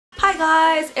Hi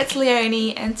guys, it's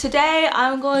Leonie and today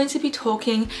I'm going to be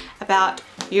talking about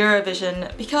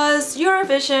Eurovision because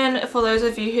Eurovision, for those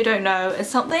of you who don't know, is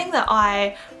something that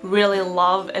I really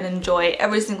love and enjoy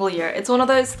every single year. It's one of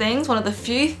those things, one of the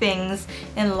few things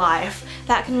in life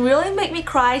that can really make me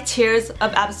cry tears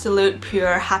of absolute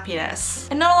pure happiness.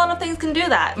 And not a lot of things can do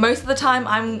that. Most of the time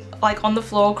I'm like on the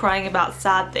floor crying about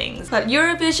sad things. But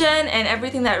Eurovision and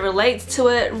everything that relates to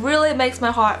it really makes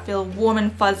my heart feel warm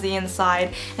and fuzzy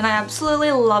inside, and I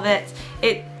absolutely love it.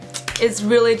 It is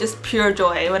really just pure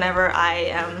joy whenever I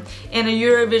am in a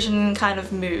Eurovision kind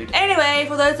of mood. Anyway,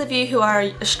 for those of you who are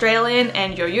Australian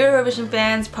and you're Eurovision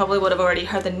fans, probably would have already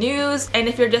heard the news, and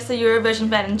if you're just a Eurovision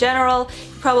fan in general,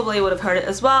 you probably would have heard it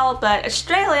as well, but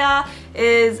Australia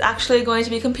is actually going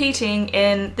to be competing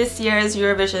in this year's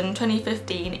Eurovision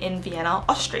 2015 in Vienna,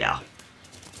 Austria.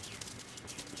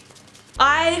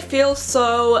 I feel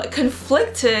so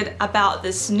conflicted about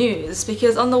this news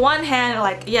because on the one hand,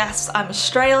 like, yes, I'm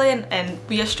Australian and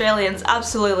we Australians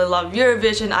absolutely love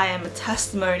Eurovision. I am a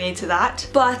testimony to that.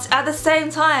 But at the same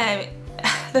time,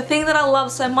 the thing that I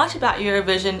love so much about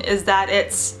Eurovision is that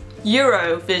it's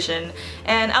Eurovision.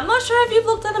 And I'm not sure if you've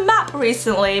looked at a map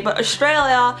recently, but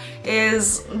Australia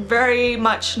is very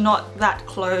much not that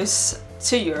close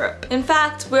to Europe. In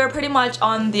fact, we're pretty much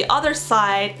on the other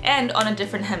side and on a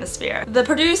different hemisphere. The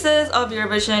producers of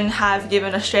Eurovision have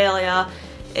given Australia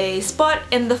a spot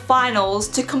in the finals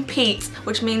to compete,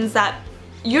 which means that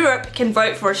Europe can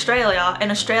vote for Australia and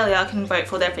Australia can vote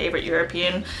for their favorite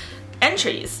European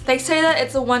entries. They say that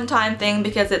it's a one-time thing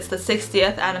because it's the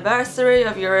 60th anniversary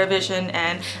of Eurovision,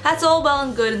 and that's all well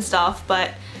and good and stuff,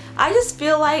 but I just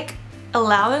feel like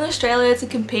allowing Australia to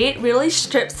compete really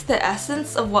strips the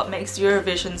essence of what makes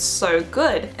Eurovision so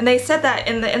good. And they said that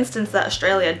in the instance that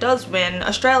Australia does win,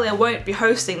 Australia won't be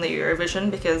hosting the Eurovision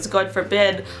because, God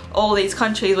forbid, all these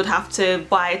countries would have to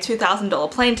buy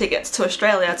 $2,000 plane tickets to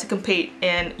Australia to compete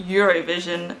in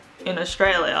Eurovision in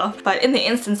Australia. But in the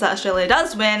instance that Australia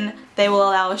does win, they will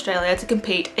allow Australia to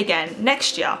compete again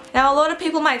next year. Now, a lot of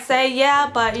people might say,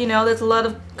 yeah, but you know, there's a lot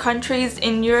of countries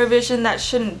in Eurovision that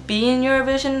shouldn't be in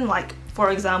Eurovision, like for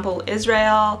example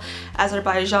Israel,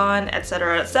 Azerbaijan,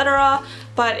 etc, etc.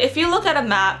 But if you look at a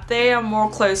map, they are more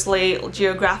closely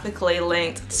geographically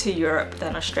linked to Europe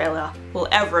than Australia will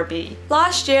ever be.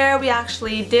 Last year we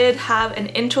actually did have an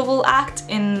interval act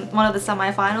in one of the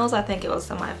semi-finals. I think it was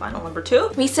semi-final number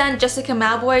 2. We sent Jessica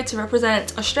Mauboy to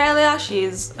represent Australia.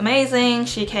 She's amazing.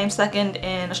 She came second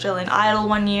in Australian Idol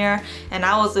one year and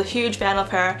I was a huge fan of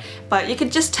her, but you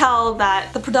could just tell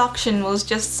that the production was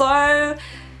just so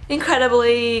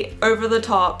incredibly over the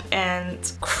top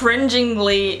and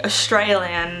cringingly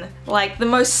Australian. Like the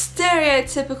most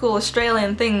stereotypical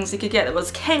Australian things you could get. There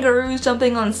was kangaroos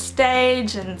jumping on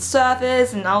stage and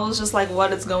surfers, and I was just like,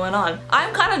 what is going on?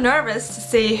 I'm kind of nervous to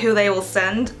see who they will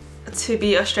send to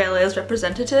be Australia's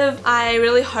representative. I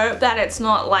really hope that it's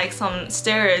not like some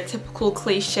stereotypical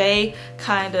cliche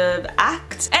kind of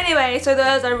act. Anyway, so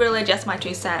those are really just my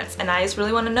 2 cents, and I just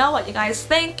really want to know what you guys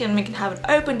think, and we can have an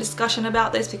open discussion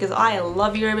about this because I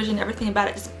love Eurovision. Everything about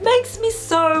it just makes me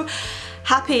so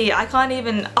happy. I can't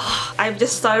even, I've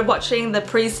just started watching the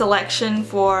pre-selection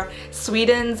for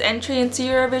Sweden's entry into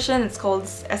Eurovision. It's called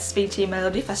SVT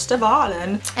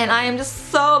Melodifestivalen, and I am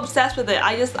just so obsessed with it.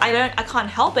 I can't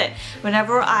help it.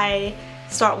 Whenever I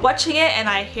start watching it and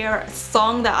I hear a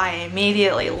song that I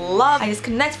immediately love, I just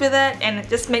connect with it and it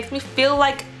just makes me feel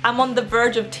like I'm on the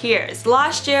verge of tears.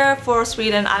 Last year for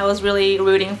Sweden, I was really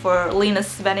rooting for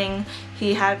Linus Svenning.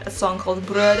 He had a song called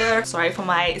Bröder, sorry for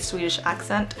my Swedish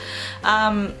accent,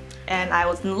 and I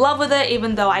was in love with it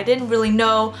even though I didn't really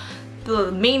know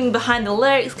the meaning behind the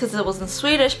lyrics because it was in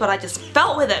Swedish, but I just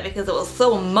felt with it because it was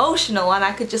so emotional and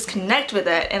I could just connect with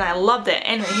it and I loved it.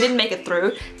 Anyway, he didn't make it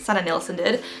through, Sanna Nilsson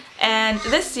did, and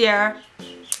this year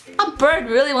a bird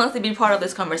really wants to be part of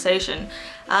this conversation.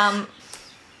 Can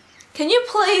you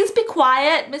please be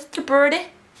quiet, Mr. Birdie?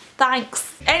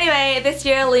 Thanks. Anyway, this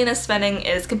year Linus Svenning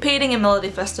is competing in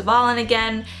Melodifestivalen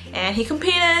again, and he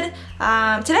competed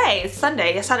today,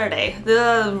 Saturday,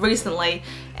 recently,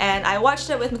 and I watched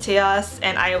it with Matthias,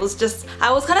 and I was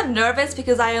kind of nervous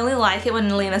because I only like it when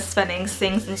Linus Svenning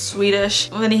sings in Swedish.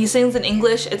 When he sings in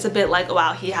English, it's a bit like,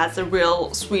 wow, he has a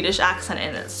real Swedish accent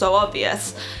and it's so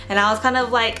obvious. And I was kind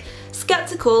of like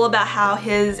skeptical about how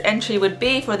his entry would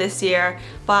be for this year,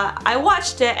 but I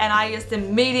watched it and I just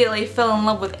immediately fell in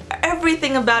love with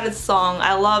everything about his song.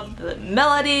 I love the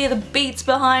melody, the beats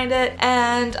behind it,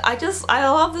 and I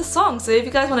love this song. So if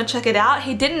you guys want to check it out,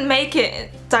 he didn't make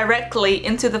it directly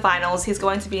into the finals. He's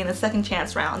going to be in the second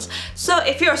chance rounds. So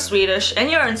if you're Swedish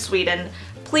and you're in Sweden,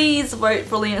 please vote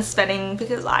for Linus Svenning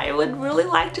because I would really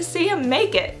like to see him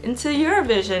make it into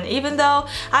Eurovision, even though,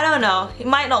 I don't know, he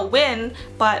might not win,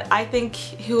 but I think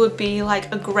he would be like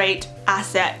a great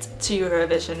asset to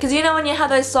Eurovision. Because you know when you have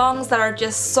those songs that are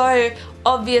just so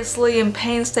obviously and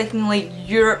painstakingly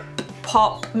Europe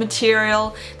pop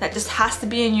material that just has to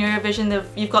be in Eurovision.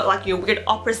 You've got like your weird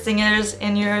opera singers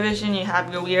in Eurovision, you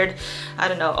have your weird, I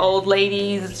don't know, old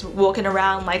ladies walking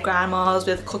around like grandmas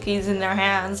with cookies in their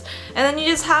hands, and then you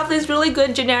just have these really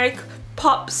good generic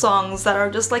pop songs that are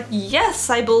just like,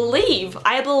 yes, I believe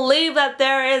that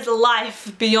there is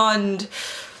life beyond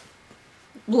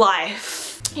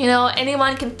life. You know,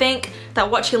 anyone can think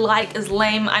that what you like is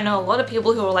lame. I know a lot of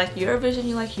people who are like, Eurovision,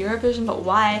 you like Eurovision, but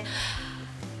why?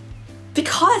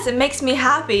 Because it makes me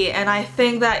happy, and I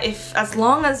think that as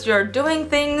long as you're doing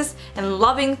things and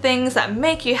loving things that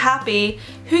make you happy,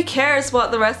 who cares what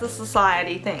the rest of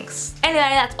society thinks? Anyway,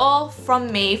 that's all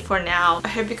from me for now. I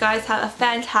hope you guys have a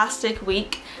fantastic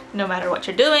week, no matter what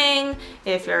you're doing.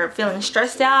 If you're feeling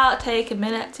stressed out, take a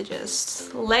minute to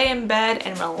just lay in bed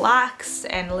and relax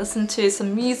and listen to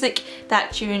some music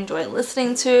that you enjoy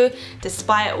listening to,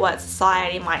 despite what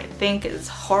society might think is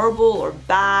horrible or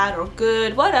bad or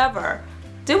good, whatever.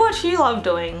 Do what you love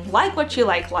doing, like what you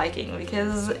like liking,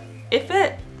 because if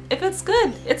it's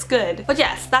good, it's good. But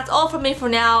yes, that's all from me for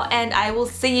now, and I will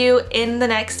see you in the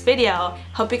next video.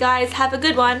 Hope you guys have a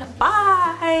good one.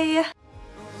 Bye!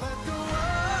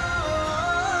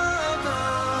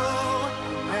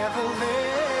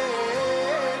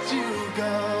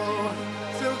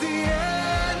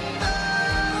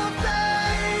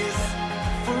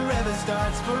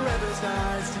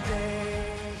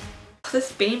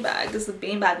 This beanbag is the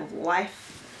beanbag of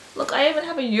life. Look, I even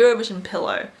have a Eurovision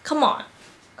pillow. Come on.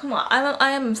 Come on.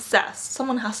 I am obsessed.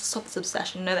 Someone has to stop this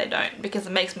obsession. No, they don't, because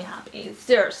it makes me happy.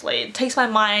 Seriously. It takes my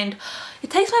mind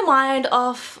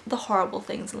off the horrible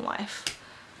things in life.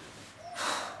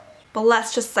 But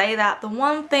let's just say that the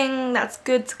one thing that's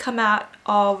good to come out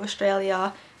of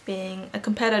Australia being a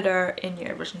competitor in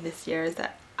Eurovision this year is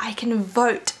that I can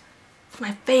vote for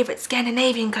my favorite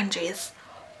Scandinavian countries.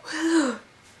 Woo!